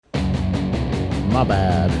My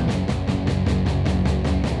bad.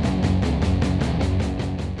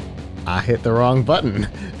 I hit the wrong button.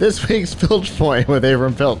 This week's Pilch Point with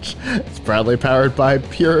Abram Pilch. It's proudly powered by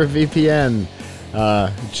PureVPN.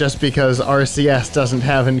 Just because RCS doesn't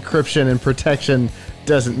have encryption and protection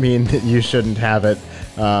doesn't mean that you shouldn't have it.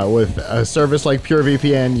 With a service like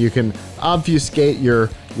PureVPN, you can obfuscate your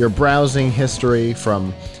browsing history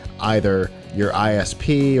from either your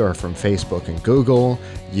ISP or from Facebook and Google.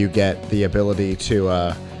 You get the ability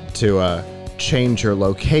to change your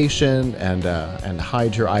location and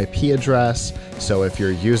hide your IP address. So if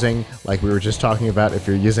you're using, like we were just talking about, if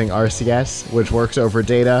you're using RCS, which works over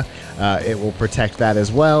data, it will protect that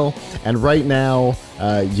as well. And right now,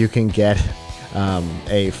 you can get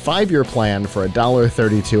a 5-year plan for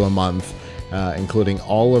 $1.32 a month, including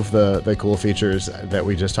all of the cool features that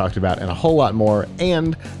we just talked about and a whole lot more.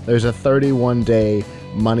 And there's a 31-day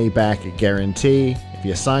money-back guarantee. If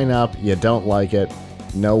you sign up, you don't like it,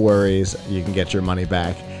 no worries, you can get your money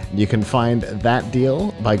back. You can find that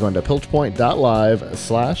deal by going to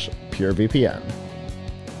pilchpoint.live/purevpn.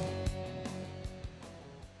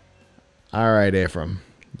 All right, Ephraim,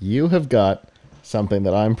 you have got something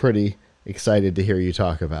that I'm pretty excited to hear you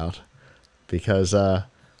talk about because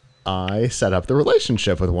I set up the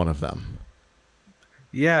relationship with one of them.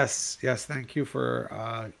 Yes. Thank you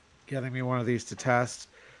for getting me one of these to test.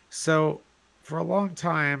 So, for a long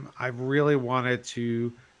time, I've really wanted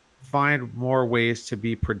to find more ways to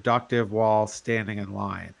be productive while standing in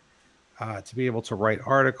line, to be able to write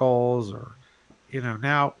articles or,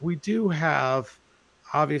 now we do have,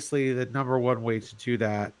 obviously, the number one way to do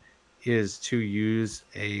that is to use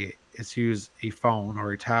a phone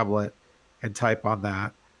or a tablet and type on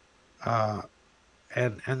that. Uh,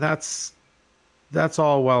 and that's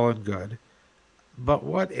all well and good. But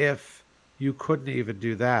what if you couldn't even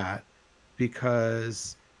do that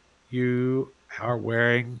because you are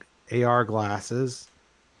wearing AR glasses?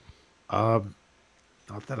 Um,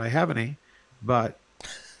 Not that I have any, but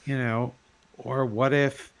you know, or what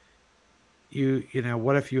if you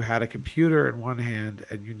had a computer in one hand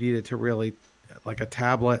and you needed to really, like a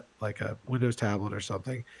tablet, like a Windows tablet or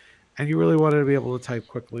something, and you really wanted to be able to type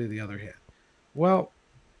quickly in the other hand? Well,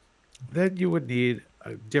 then you would need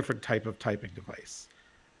a different type of typing device.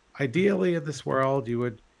 Ideally, in this world, you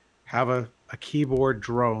would have a keyboard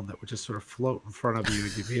drone that would just sort of float in front of you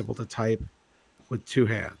and you'd be able to type with two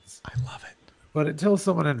hands. I love it. But until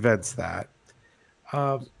someone invents that,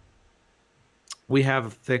 um, we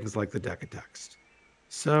have things like the Decatext.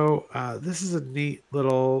 So this is a neat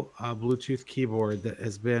little Bluetooth keyboard that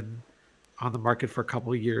has been on the market for a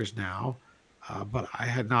couple of years now, but I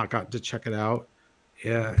had not gotten to check it out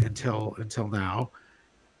until now.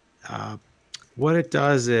 Uh, what it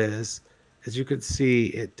does is, as you can see,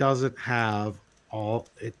 it doesn't have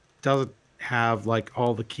like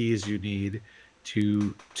all the keys you need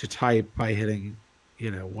to type by hitting,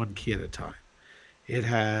 one key at a time. It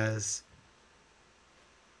has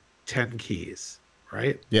 10 keys,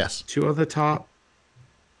 right? Yes. Two on the top,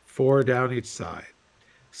 four down each side.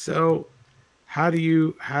 So how do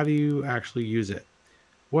you actually use it?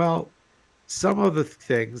 Well, some of the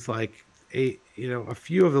things like a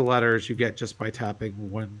few of the letters you get just by tapping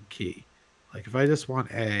one key. Like if I just want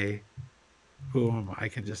A, boom, I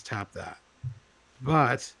can just tap that.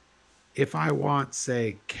 But if I want,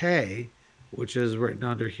 say, K, which is written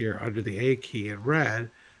under here under the A key in red,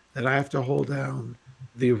 then I have to hold down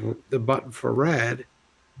the button for red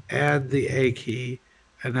and the A key,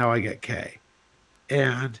 and now I get K.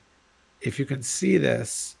 And if you can see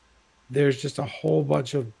this, there's just a whole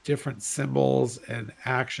bunch of different symbols and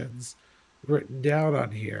actions written down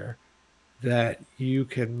on here that you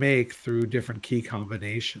can make through different key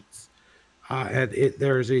combinations. And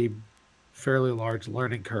there's a fairly large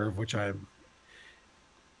learning curve, which I am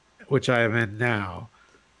in now,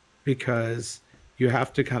 because you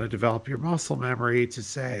have to kind of develop your muscle memory to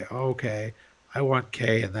say, oh, okay, I want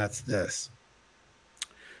K and that's this.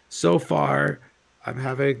 So far,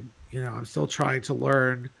 I'm still trying to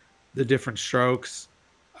learn the different strokes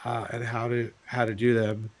and how to do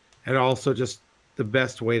them, and also just the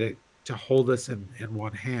best way to hold this in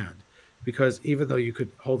one hand, because even though you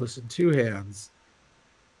could hold this in two hands,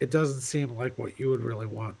 it doesn't seem like what you would really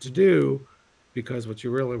want to do, because what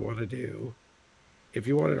you really want to do, if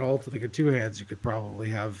you wanted all to think in two hands, you could probably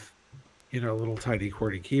have, a little tiny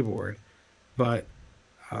QWERTY keyboard. But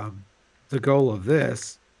um, the goal of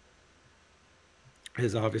this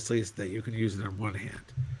is that you can use it in one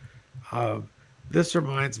hand. Um, this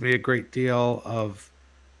reminds me a great deal of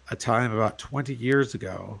a time about 20 years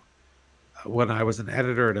ago when I was an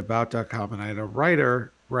editor at About.com, and I had a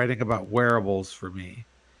writer writing about wearables for me.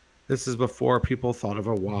 This is before people thought of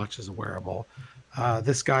a watch as a wearable.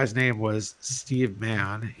 This guy's name was Steve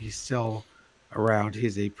Mann. He's still around.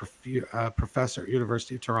 He's a professor at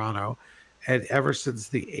University of Toronto, and ever since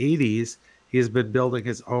the 80s, he has been building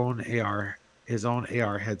his own AR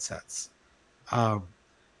headsets. Um,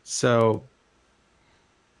 so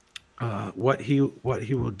what he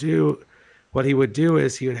will do what he would do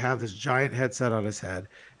is he would have this giant headset on his head,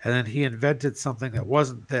 and then he invented something that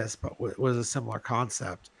wasn't this but was a similar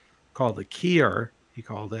concept called the keyer, he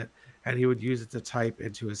called it, and he would use it to type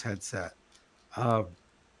into his headset. um,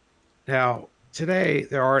 Now today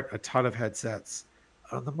there aren't a ton of headsets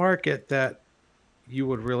on the market that you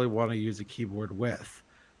would really want to use a keyboard with.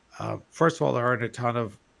 First of all, there aren't a ton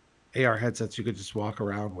of AR headsets you could just walk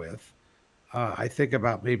around with. I think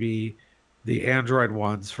about maybe the Android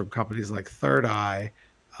ones from companies like Third Eye.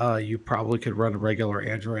 You probably could run a regular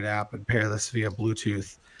Android app and pair this via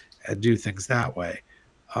Bluetooth and do things that way.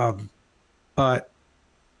 Um, but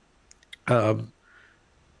um,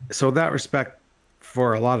 so in that respect,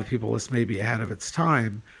 for a lot of people, this may be ahead of its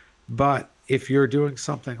time. But if you're doing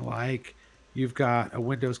something like you've got a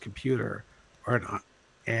Windows computer or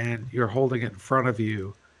and you're holding it in front of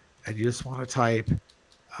you and you just want to type,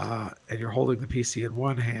 and you're holding the PC in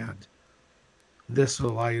one hand, this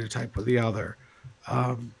will allow you to type with the other.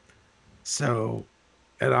 Um, so,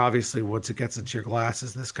 and obviously, once it gets into your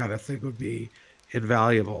glasses, this kind of thing would be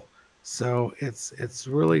invaluable. So it's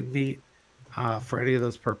really neat for any of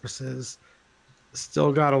those purposes.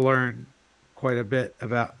 Still got to learn quite a bit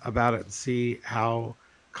about it and see how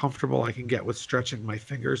comfortable I can get with stretching my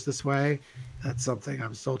fingers this way. That's something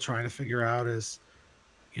I'm still trying to figure out. Is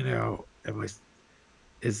am I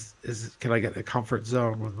is can I get a comfort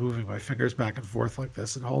zone with moving my fingers back and forth like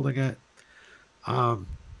this and holding it? Um,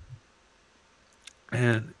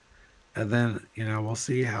 and then we'll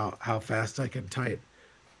see how fast I can type.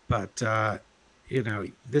 But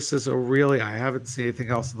this is a really, I haven't seen anything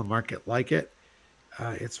else in the market like it.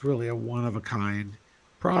 It's really a one of a kind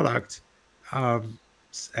product, um,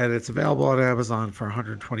 and it's available on Amazon for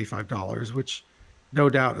 $125, which no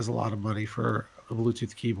doubt is a lot of money for a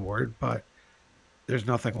Bluetooth keyboard, but there's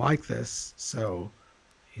nothing like this. So,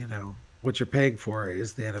 what you're paying for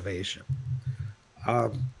is the innovation.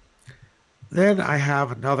 Um, then I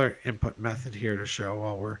have another input method here to show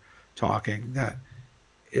while we're talking. That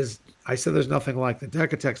is, I said there's nothing like the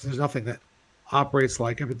Decatex. There's nothing that operates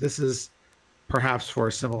like it, but this is perhaps for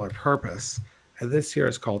a similar purpose. And this here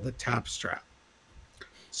is called the Tap Strap.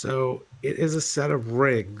 So it is a set of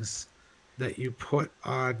rings that you put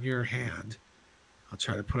on your hand. I'll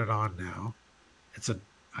try to put it on now.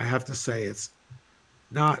 I have to say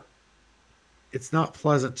not it's not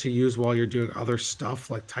pleasant to use while you're doing other stuff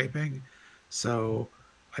like typing. So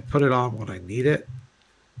I put it on when I need it.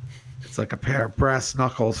 It's like a pair of brass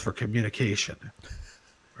knuckles for communication,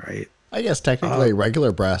 right? I guess technically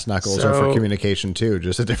regular brass knuckles are for communication too,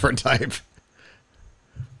 just a different type.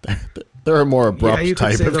 They're a more abrupt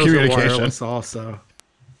type of communication. Also,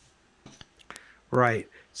 right.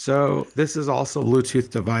 So this is also a Bluetooth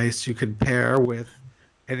device you can pair with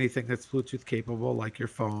anything that's Bluetooth capable, like your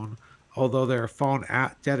phone. Although there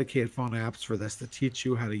are dedicated phone apps for this that teach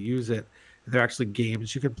you how to use it. There are actually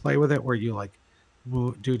games you can play with it where you like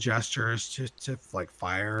do gestures to like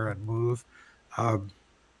fire and move.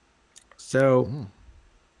 So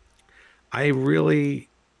I really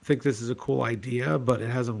think this is a cool idea, but it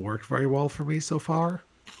hasn't worked very well for me so far.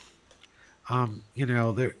 I'm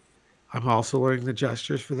also learning the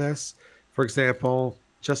gestures for this. For example,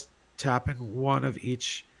 just tapping one of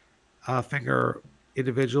each finger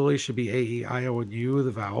individually should be A, E, I, O, and U,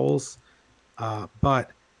 the vowels.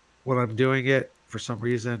 But when I'm doing it, for some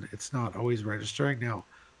reason, it's not always registering. Now,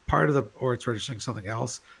 or it's registering something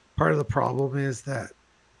else. Part of the problem is that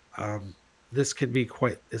this can be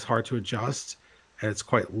it's hard to adjust, and it's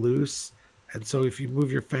quite loose. And so if you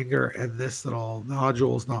move your finger and this little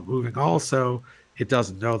nodule is not moving also, it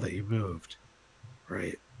doesn't know that you moved,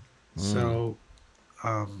 right? So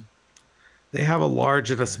they have a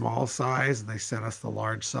large and a small size, and they sent us the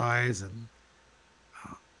large size. And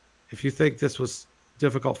if you think this was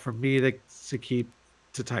difficult for me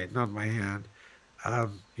to tighten on my hand,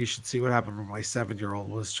 you should see what happened when my 7-year-old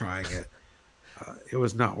was trying it. It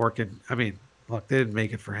was not working. I mean, look, they didn't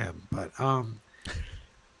make it for him,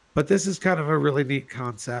 but this is kind of a really neat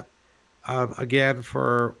concept. Again,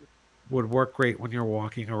 would work great when you're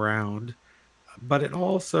walking around, but it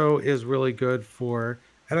also is really good for,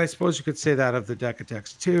 and I suppose you could say that of the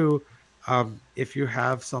Decatex too. If you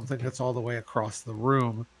have something that's all the way across the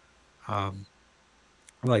room,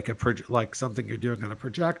 like something you're doing on a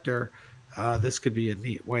projector, this could be a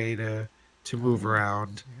neat way to move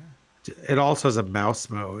around. It also has a mouse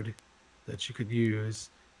mode that you can use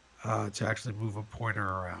to actually move a pointer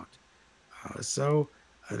around. So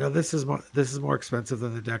I know this is more expensive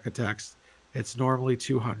than the Decatex. It's normally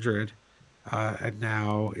 200, and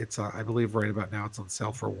now I believe right about now it's on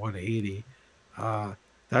sale for 180. Uh,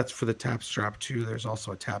 that's for the Tap Strap 2. There's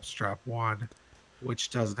also a Tap Strap 1, which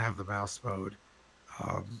doesn't have the mouse mode,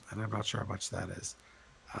 and I'm not sure how much that is.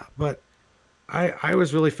 But I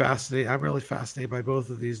was really fascinated. I'm really fascinated by both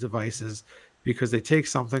of these devices because they take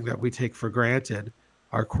something that we take for granted,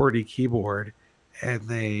 our QWERTY keyboard, and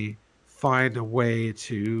they find a way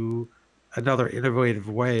to another innovative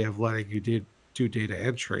way of letting you do data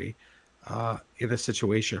entry in a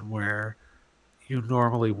situation where you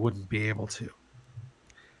normally wouldn't be able to.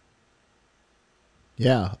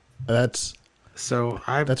 Yeah, that's So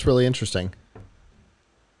I'm that's really interesting.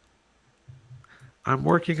 I'm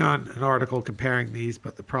working on an article comparing these,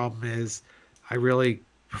 but the problem is, I really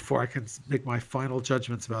before I can make my final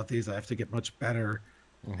judgments about these, I have to get much better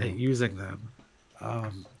at using them,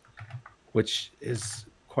 um, which is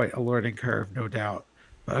quite a learning curve, no doubt.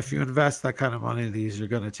 But if you invest that kind of money in these, you're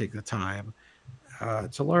going to take the time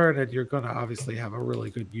to learn, and you're going to obviously have a really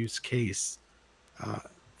good use case uh,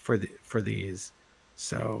 for these.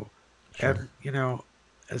 So, Sure. and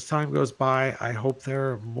as time goes by, I hope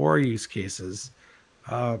there are more use cases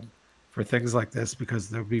um, for things like this because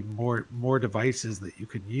there'll be more devices that you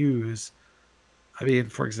can use. I mean,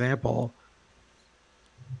 for example,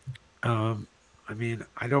 um, I mean,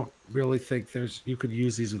 I don't really think there's you could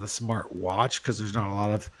use these with a smart watch because there's not a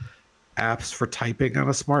lot of apps for typing on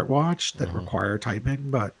a smartwatch that Hmm. require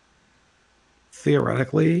typing, but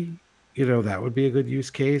theoretically, that would be a good use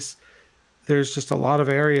case. There's just a lot of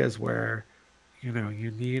areas where, you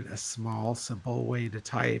need a small, simple way to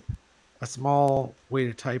type, a small way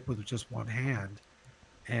to type with just one hand.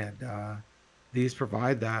 And these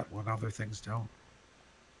provide that when other things don't.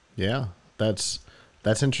 Yeah, that's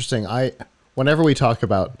that's interesting. Whenever we talk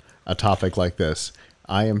about a topic like this,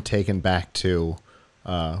 I am taken back to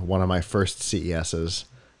one of my first CESs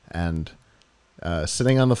and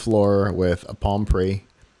sitting on the floor with a Palm Pre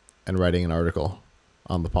and writing an article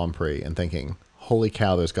on the Palm Pre and thinking, "Holy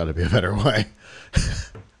cow, there's got to be a better way."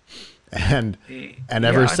 and and Yeah,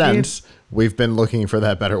 ever I mean, since, we've been looking for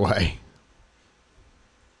that better way.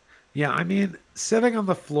 yeah, I mean, sitting on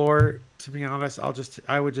the floor, to be honest,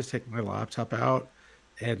 I would just take my laptop out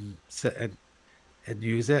and sit and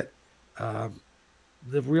use it. Um,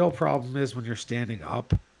 the real problem is when you're standing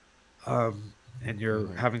up, and you're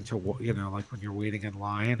having to, like when you're waiting in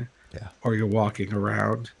line Yeah. or you're walking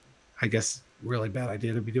around. I guess really bad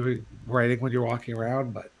idea to be doing writing when you're walking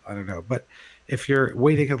around, but I don't know. But if you're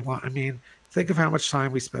waiting in line, I mean, think of how much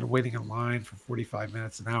time we spend waiting in line for 45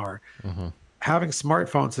 minutes an hour. Hmm. Having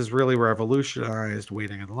smartphones has really revolutionized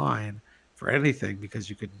waiting in line for anything because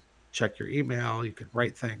you can check your email, you can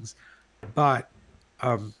write things. But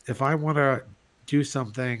if I want to do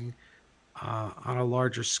something on a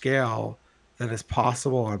larger scale than is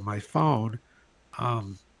possible on my phone,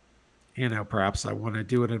 um, perhaps I want to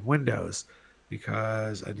do it in Windows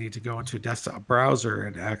because I need to go into a desktop browser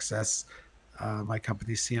and access my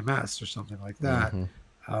company's CMS or something like that. Hmm.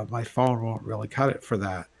 My phone won't really cut it for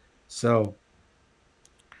that. So,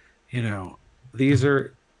 you know, these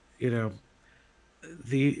are, you know,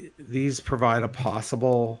 these provide a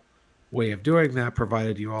possible way of doing that,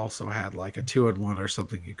 provided you also had like a two-in-one or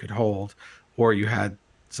something you could hold, or you had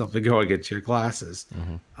something going into your glasses.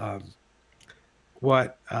 Hmm. Um,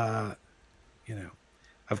 what you know,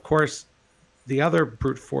 of course, the other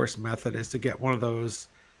brute force method is to get one of those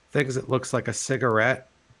things that looks like a cigarette.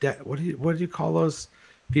 What do you call those?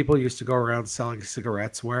 People used to go around selling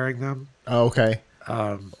cigarettes wearing them. Oh, okay.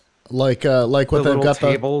 Um, Like what the they've little got the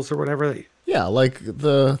tables or whatever. yeah, like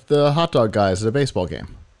the hot dog guys at a baseball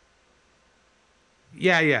game.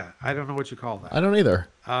 Yeah, yeah. I don't know what you call I that. don't either.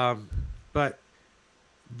 Um, but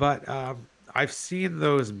I've seen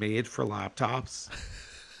those made for laptops.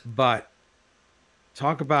 But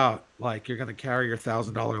talk about like you're going to carry your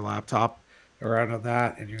 $1,000 laptop around on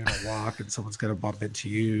that, and you're going to walk, and someone's going to bump into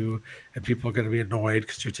you, and people are going to be annoyed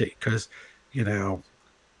because you know,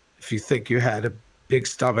 if you think you had a big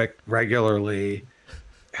stomach regularly,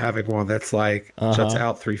 having one that's like Uh juts huh.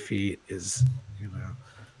 out 3 feet is, you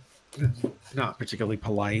not particularly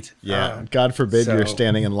polite. Yeah. God forbid you're So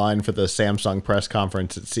standing in line for the Samsung press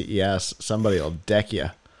conference at CES. Somebody will deck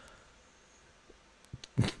you,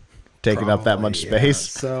 taking up that much probably, yeah. space.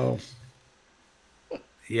 So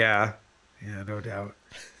yeah, yeah, no doubt.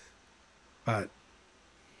 But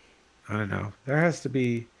I don't know. There has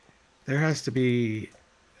to be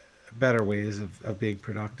better ways of being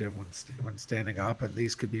productive when standing up, and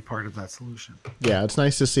these could be part of that solution. Yeah, it's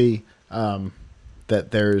nice to see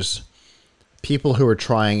that there's people who are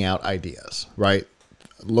trying out ideas, right?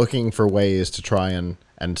 Looking for ways to try and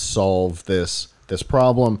solve this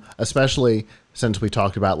problem, especially since we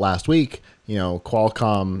talked about last week,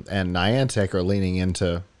 Qualcomm and Niantic are leaning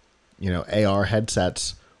into, AR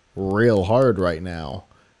headsets real hard right now.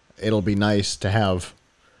 It'll be nice to have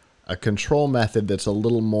a control method that's a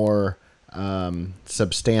little more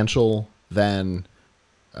substantial than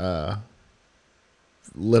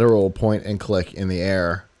literal point and click in the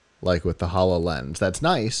air, like with the HoloLens. That's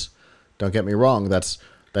nice. Don't get me wrong. That's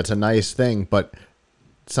a nice thing, but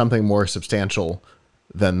something more substantial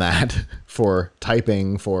than that for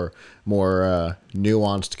typing, for more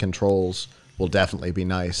nuanced controls will definitely be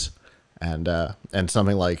nice. And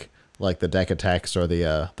something like the Decatex or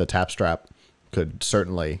the Tap Strap could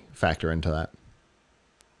certainly factor into that.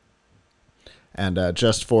 And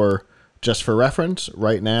just for reference,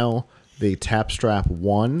 right now the Tap Strap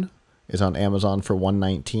 1 is on Amazon for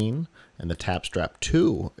 $119, and the Tap Strap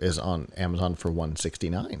 2 is on Amazon for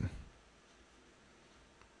 $169.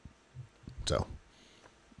 So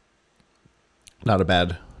not a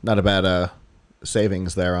bad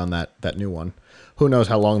savings there on that new one. Who knows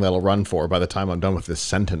how long that'll run for? By the time I'm done with this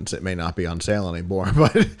sentence, it may not be on sale anymore.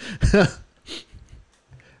 But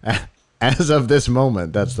as of this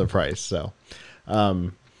moment, that's the price. So,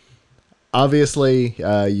 obviously,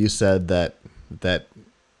 you said that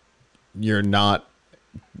you're not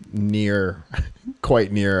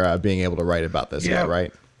quite near being able to write about this yet,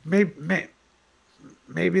 right?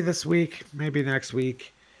 Maybe this week, maybe next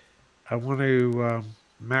week. I want to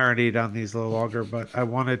marinate on these a little longer, but I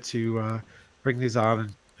wanted to bring these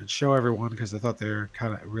on and show everyone because I thought they're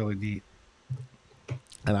kind of really neat.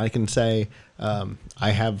 And I can say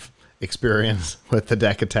I have experience with the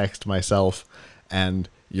Decatex myself, and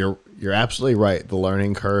you're absolutely right. The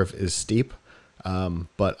learning curve is steep,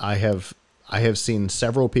 but I have seen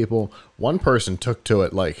several people. One person took to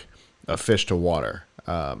it like a fish to water.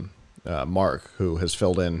 Mark, who has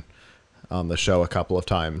filled in on the show a couple of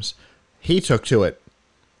times, he took to it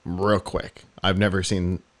real quick. I've never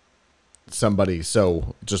seen somebody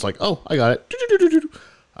so just like, oh, I got it.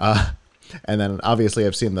 And then obviously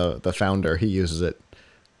I've seen the founder. He uses it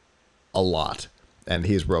a lot, and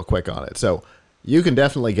he's real quick on it. So you can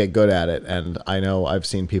definitely get good at it. And I know I've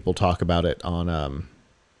seen people talk about it on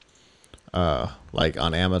like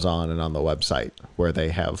on Amazon and on the website where they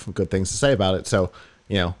have good things to say about it. So,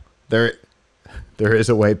 there is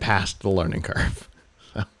a way past the learning curve.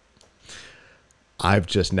 So, I've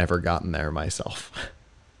just never gotten there myself.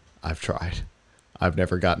 I've tried. I've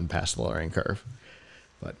never gotten past the learning curve,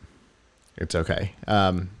 but it's okay.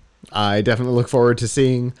 I definitely look forward to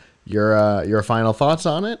seeing your final thoughts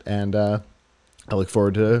on it, and I look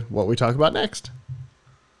forward to what we talk about next.